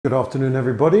Good afternoon,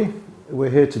 everybody. We're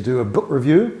here to do a book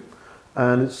review,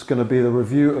 and it's going to be the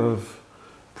review of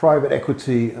Private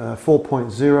Equity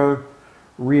 4.0,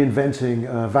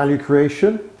 Reinventing Value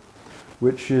Creation,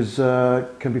 which is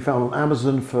can be found on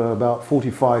Amazon for about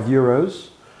 45 euros.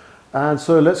 And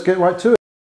so let's get right to it.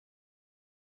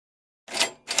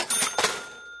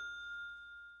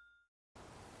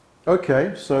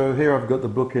 Okay, so here I've got the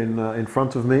book in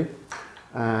front of me,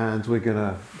 and we're going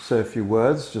to say a few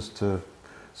words just to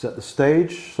set the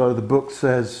stage. So the book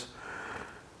says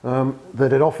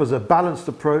that it offers a balanced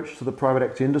approach to the private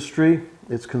equity industry.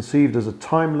 It's conceived as a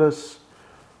timeless,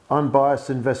 unbiased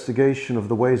investigation of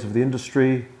the ways of the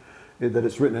industry, that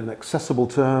it's written in accessible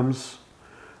terms,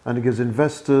 and it gives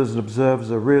investors and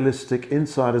observers a realistic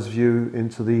insider's view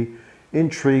into the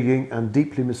intriguing and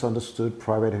deeply misunderstood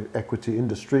private equity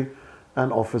industry,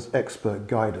 and offers expert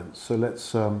guidance. So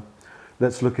let's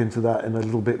look into that in a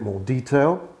little bit more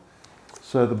detail.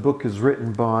 So the book is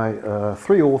written by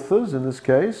three authors in this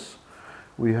case.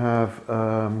 We have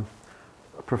a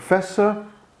professor,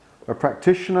 a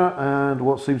practitioner, and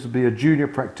what seems to be a junior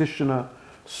practitioner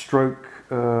stroke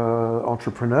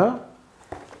entrepreneur.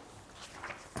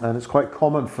 And it's quite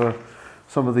common for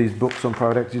some of these books on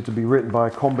private equity to be written by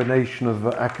a combination of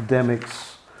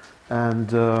academics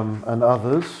and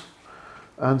others.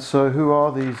 And so who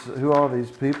are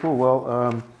these people?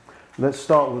 Well, let's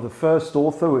start with the first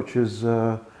author, which is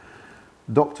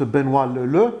Dr. Benoit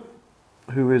Leleux,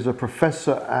 who is a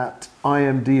professor at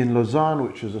IMD in Lausanne,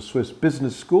 which is a Swiss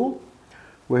business school,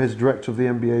 where he's director of the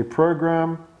MBA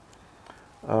program.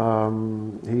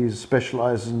 He's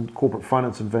specialized in corporate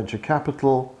finance and venture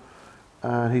capital,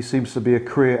 and he seems to be a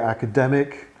career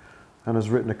academic and has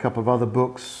written a couple of other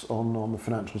books on the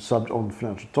financial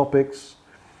topics.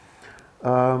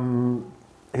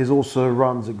 He also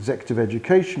runs executive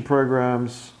education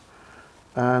programs,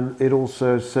 and it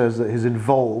also says that he's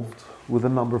involved with a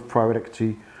number of private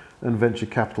equity and venture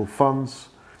capital funds,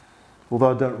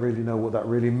 although I don't really know what that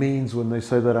really means when they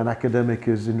say that an academic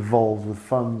is involved with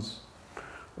funds.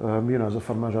 As a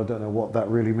fund manager, I don't know what that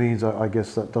really means. I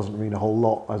guess that doesn't mean a whole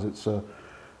lot, as it's an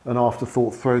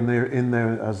afterthought thrown in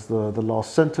there as the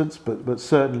last sentence, but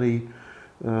certainly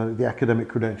the academic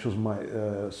credentials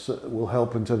will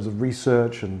help in terms of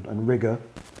research and rigor.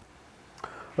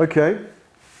 Okay,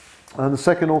 and the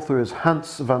second author is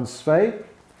Hans van Swaay,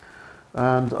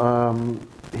 and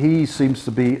he seems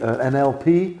to be an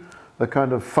LP, a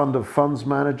kind of fund of funds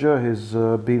manager. He's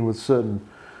been with certain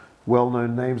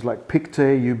well-known names like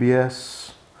Pictet,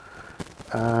 UBS,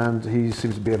 and he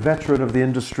seems to be a veteran of the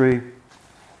industry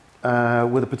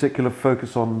with a particular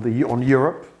focus on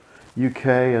Europe. UK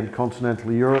and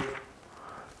continental Europe,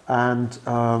 and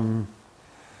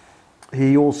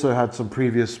he also had some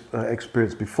previous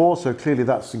experience before, so clearly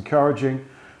that's encouraging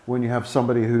when you have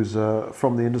somebody who's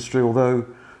from the industry, although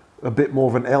a bit more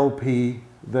of an LP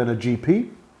than a GP.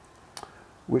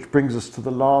 Which brings us to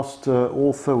the last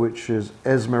author, which is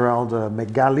Esmeralda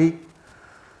Megally,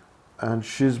 and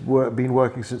she's been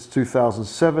working since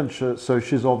 2007, so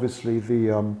she's obviously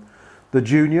the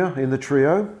junior in the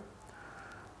trio.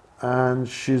 And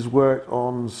she's worked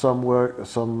on some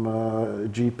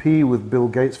GP with Bill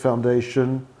Gates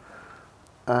Foundation,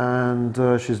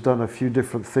 and she's done a few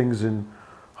different things in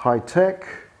high tech,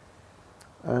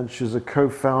 and she's a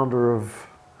co-founder of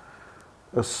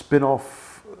a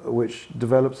spin-off which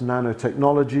develops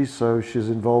nanotechnology, so she's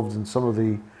involved in some of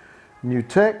the new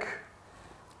tech,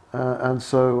 and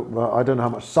so I don't know how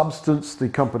much substance the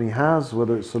company has,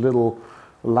 whether it's a little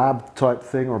lab type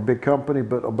thing or a big company,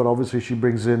 but obviously she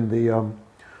brings in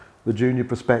the junior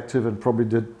perspective and probably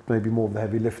did maybe more of the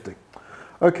heavy lifting.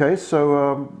 Okay, so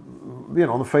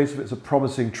on the face of it, it's a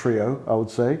promising trio, I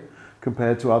would say,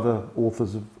 compared to other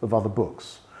authors of other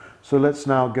books. So let's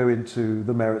now go into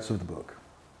the merits of the book.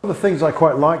 One of the things I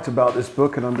quite liked about this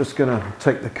book, and I'm just going to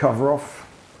take the cover off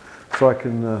so I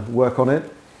can work on it,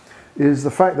 is the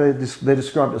fact that they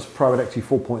described it as Private Equity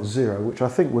 4.0, which I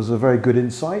think was a very good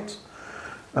insight.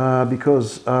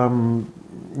 Because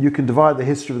you can divide the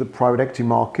history of the private equity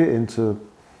market into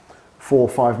 4 or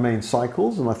 5 main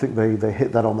cycles, and I think they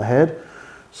hit that on the head.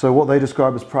 So what they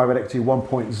describe as private equity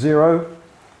 1.0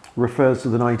 refers to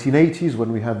the 1980s,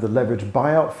 when we had the leveraged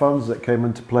buyout funds that came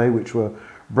into play, which were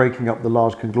breaking up the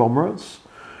large conglomerates.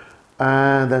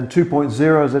 And then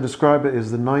 2.0, as they describe it,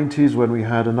 is the 90s, when we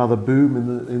had another boom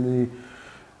in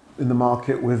the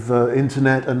market with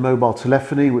internet and mobile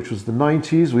telephony, which was the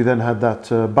 90s. We then had that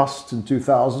bust in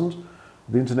 2000,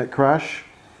 the internet crash.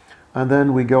 And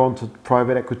then we go on to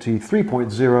private equity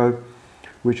 3.0,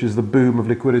 which is the boom of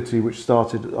liquidity which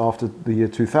started after the year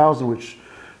 2000, which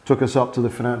took us up to the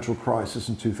financial crisis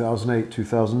in 2008,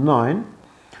 2009.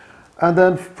 And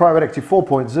then private equity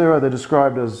 4.0, they're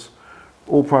described as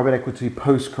all private equity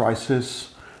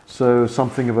post-crisis, so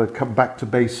something of a come back to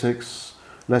basics,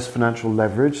 less financial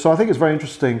leverage. So I think it's very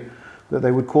interesting that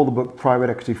they would call the book Private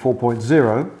Equity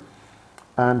 4.0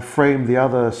 and frame the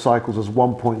other cycles as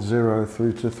 1.0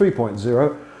 through to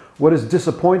 3.0. What is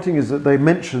disappointing is that they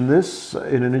mention this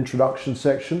in an introduction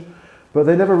section, but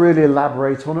they never really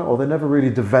elaborate on it, or they never really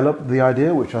develop the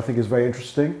idea, which I think is very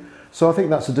interesting. So I think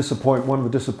that's one of the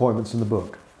disappointments in the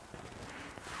book.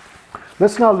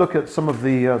 Let's now look at some of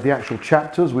the actual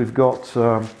chapters. We've got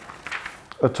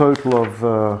a total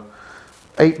of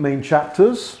 8 main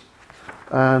chapters,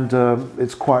 and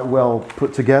it's quite well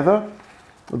put together.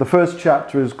 The first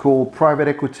chapter is called Private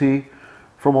Equity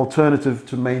from Alternative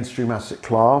to Mainstream Asset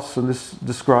Class, and this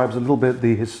describes a little bit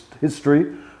the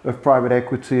history of private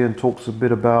equity and talks a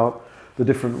bit about the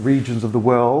different regions of the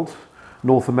world,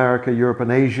 North America, Europe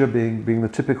and Asia being the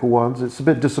typical ones. It's a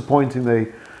bit disappointing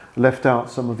they left out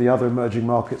some of the other emerging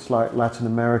markets like Latin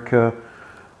America,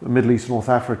 Middle East, North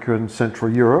Africa and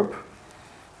Central Europe.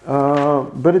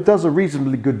 But it does a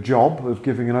reasonably good job of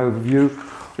giving an overview,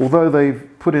 although they've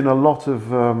put in a lot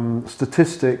of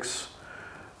statistics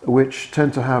which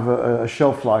tend to have a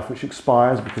shelf life which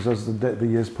expires, because as the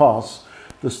years pass,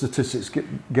 the statistics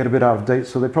get a bit out of date,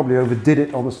 so they probably overdid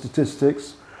it on the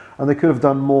statistics, and they could have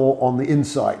done more on the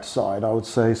insight side, I would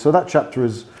say. So that chapter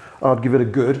is, I'd give it a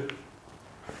good.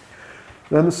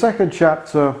 Then the second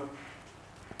chapter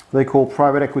they call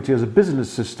Private Equity as a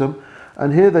Business System,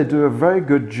 and here they do a very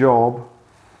good job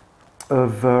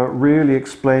of really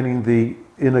explaining the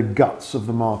inner guts of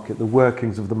the market, the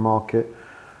workings of the market,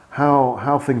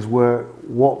 how things work,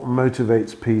 what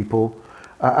motivates people.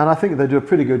 And I think they do a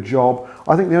pretty good job.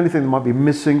 I think the only thing that might be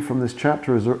missing from this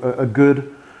chapter is a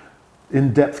good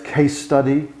in-depth case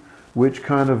study, which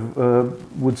kind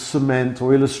of would cement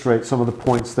or illustrate some of the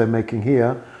points they're making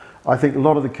here. I think a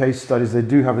lot of the case studies they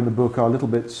do have in the book are a little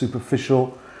bit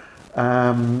superficial.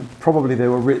 Probably they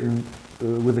were written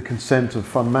with the consent of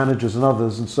fund managers and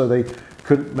others, and so they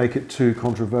couldn't make it too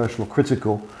controversial or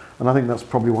critical. And I think that's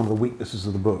probably one of the weaknesses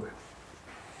of the book.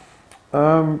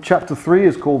 Chapter 3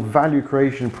 is called Value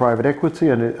Creation in Private Equity,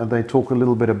 and they talk a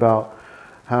little bit about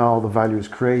how the value is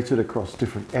created across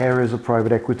different areas of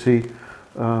private equity.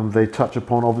 They touch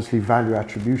upon, obviously, value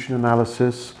attribution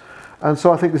analysis. And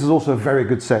so I think this is also a very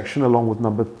good section, along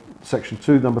with section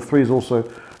 2. Number 3 is also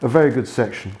a very good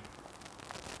section.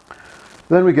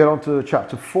 Then we get on to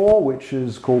chapter 4, which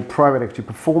is called Private Equity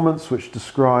Performance, which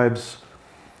describes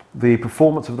the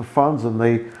performance of the funds, and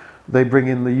they bring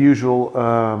in the usual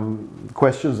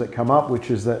questions that come up,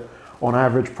 which is that on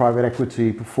average private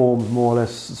equity performs more or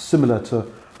less similar to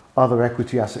other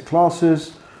equity asset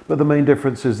classes, but the main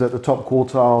difference is that the top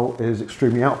quartile is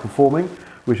extremely outperforming,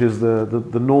 which is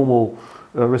the normal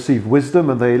received wisdom,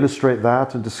 and they illustrate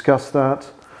that and discuss that.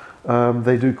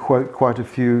 They do quote quite a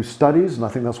few studies, and I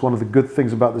think that's one of the good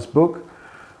things about this book,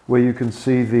 where you can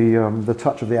see the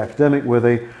touch of the academic, where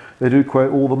they do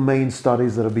quote all the main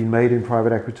studies that have been made in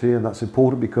private equity, and that's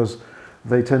important because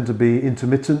they tend to be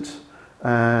intermittent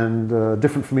and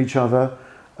different from each other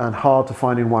and hard to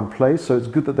find in one place. So it's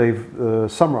good that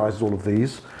they've summarized all of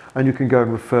these, and you can go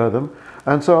and refer them.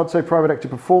 And so I'd say private equity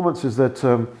performance is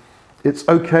that it's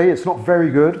okay, it's not very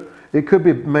good. It could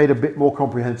be made a bit more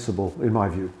comprehensible, in my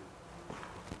view.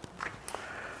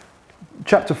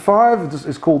 Chapter 5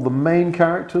 is called The Main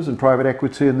Characters in Private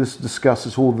Equity, and this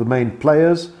discusses all the main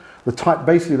players,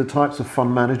 basically the types of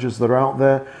fund managers that are out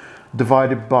there,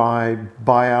 divided by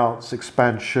buyouts,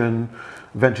 expansion,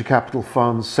 venture capital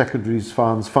funds, secondaries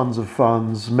funds, funds of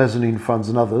funds, mezzanine funds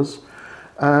and others.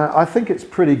 I think it's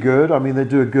pretty good. I mean, they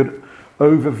do a good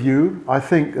overview. I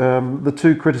think the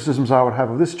two criticisms I would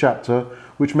have of this chapter,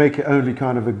 which make it only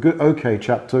kind of a good, okay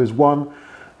chapter, is one,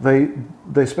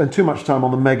 they spend too much time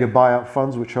on the mega buyout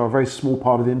funds, which are a very small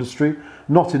part of the industry,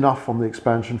 not enough on the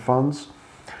expansion funds.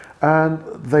 And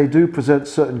they do present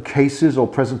certain cases or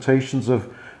presentations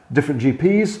of different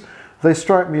GPs. They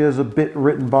strike me as a bit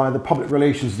written by the public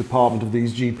relations department of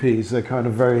these GPs. They're kind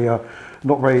of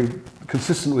not very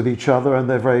consistent with each other, and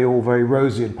they're all very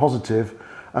rosy and positive.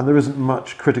 And there isn't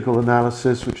much critical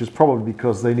analysis, which is probably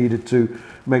because they needed to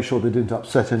make sure they didn't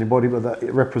upset anybody, but that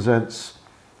it represents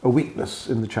a weakness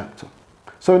in the chapter.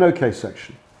 So an okay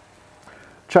section.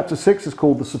 Chapter 6 is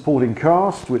called The Supporting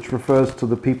Cast, which refers to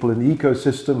the people in the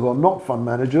ecosystem who are not fund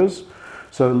managers.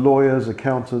 So lawyers,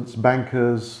 accountants,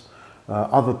 bankers,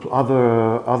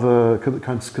 other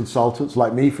kinds of consultants,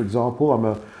 like me, for example. I'm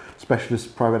a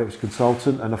specialist private equity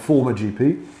consultant and a former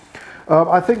GP.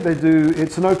 I think they do,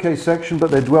 it's an okay section,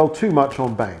 but they dwell too much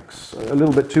on banks, a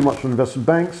little bit too much on investment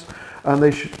banks, and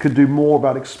they could do more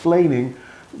about explaining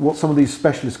what some of these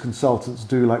specialist consultants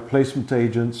do, like placement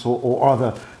agents or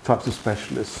other types of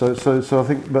specialists. So I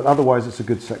think, but otherwise it's a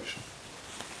good section.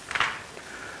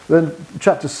 Then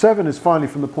chapter 7 is finally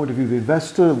from the point of view of the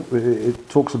investor. It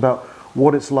talks about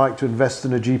what it's like to invest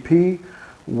in a GP,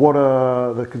 what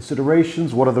are the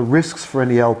considerations, what are the risks for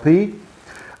any LP.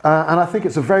 And I think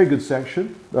it's a very good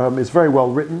section. It's very well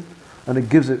written, and it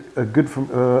gives it a good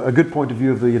point of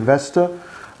view of the investor.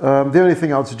 The only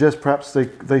thing I would suggest, perhaps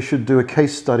they should do a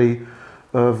case study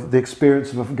of the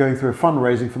experience of going through a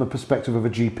fundraising from the perspective of a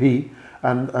GP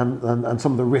and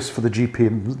some of the risks for the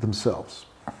GP themselves.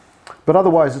 But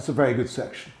otherwise, it's a very good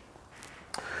section.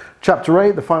 Chapter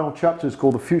 8, the final chapter, is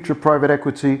called The Future of Private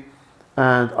Equity,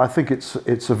 and I think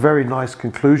it's a very nice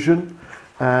conclusion.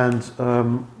 And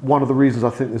one of the reasons I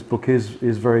think this book is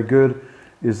very good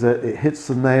is that it hits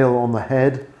the nail on the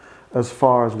head as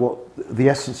far as what the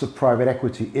essence of private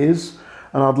equity is.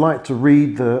 And I'd like to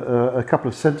read a couple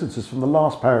of sentences from the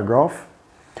last paragraph,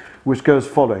 which goes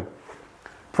following.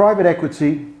 Private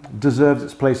equity deserves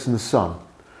its place in the sun.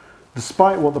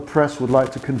 Despite what the press would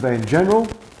like to convey in general,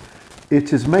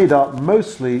 it is made up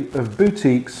mostly of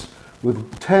boutiques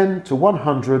with 10 to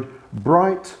 100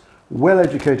 bright,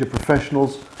 well-educated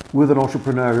professionals with an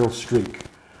entrepreneurial streak.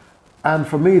 And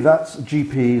for me, that's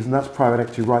GPs and that's private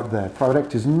equity right there. Private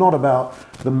equity is not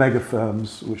about the mega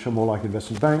firms, which are more like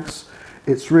investment banks.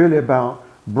 It's really about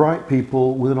bright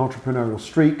people with an entrepreneurial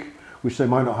streak, which they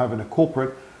might not have in a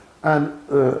corporate. And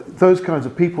those kinds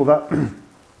of people, that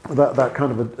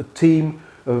kind of a team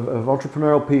of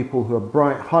entrepreneurial people who are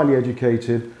bright, highly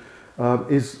educated,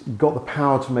 is got the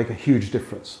power to make a huge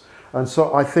difference. And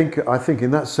so I think in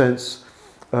that sense,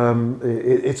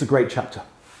 it's a great chapter.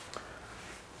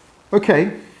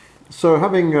 Okay, so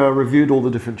having reviewed all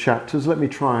the different chapters, let me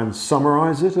try and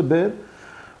summarize it a bit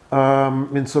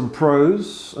in some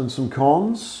pros and some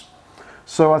cons.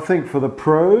 So I think for the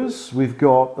pros, we've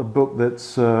got a book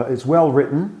that's it's well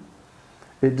written.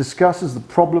 It discusses the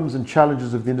problems and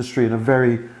challenges of the industry in a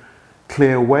very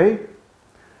clear way.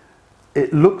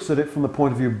 It looks at it from the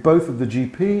point of view both of the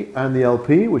GP and the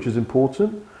LP, which is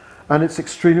important, and it's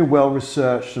extremely well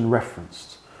researched and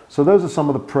referenced. So those are some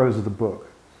of the pros of the book.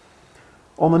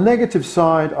 On the negative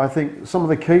side, I think some of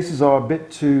the cases are a bit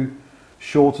too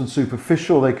short and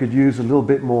superficial. They could use a little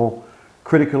bit more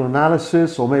critical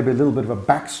analysis or maybe a little bit of a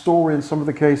backstory in some of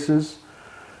the cases.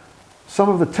 Some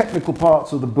of the technical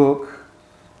parts of the book,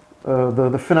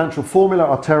 the financial formula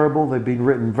are terrible. They've been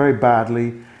written very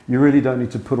badly. You really don't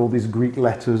need to put all these Greek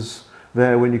letters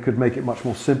there when you could make it much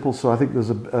more simple. So I think there's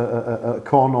a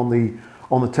con on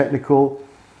the technical.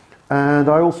 And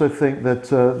I also think that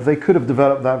they could have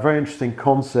developed that very interesting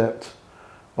concept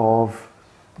of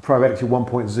private equity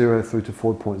 1.0 through to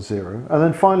 4.0. And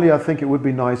then finally, I think it would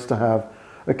be nice to have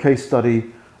a case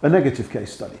study, a negative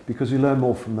case study, because you learn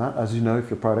more from that, as you know, if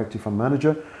you're a private equity fund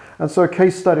manager. And so a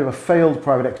case study of a failed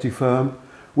private equity firm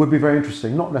would be very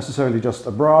interesting, not necessarily just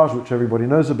a barrage, which everybody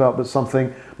knows about, but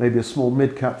something, maybe a small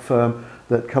mid-cap firm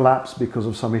that collapsed because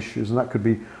of some issues, and that could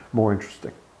be more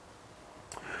interesting.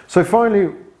 So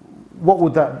finally,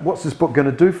 what's this book going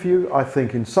to do for you? I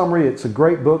think in summary, it's a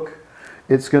great book.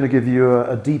 It's going to give you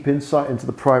a deep insight into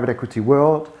the private equity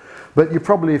world. But you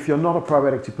probably, if you're not a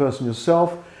private equity person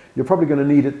yourself, you're probably going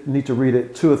to need to read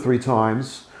it 2 or 3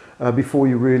 times before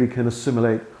you really can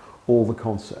assimilate all the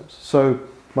concepts. So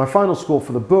my final score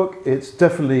for the book, it's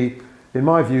definitely, in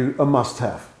my view, a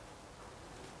must-have.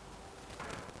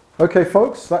 Okay,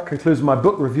 folks, that concludes my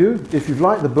book review. If you've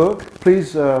liked the book,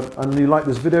 please, and you like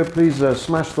this video, please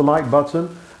smash the like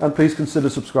button and please consider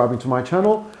subscribing to my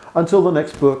channel. Until the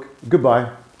next book,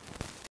 goodbye.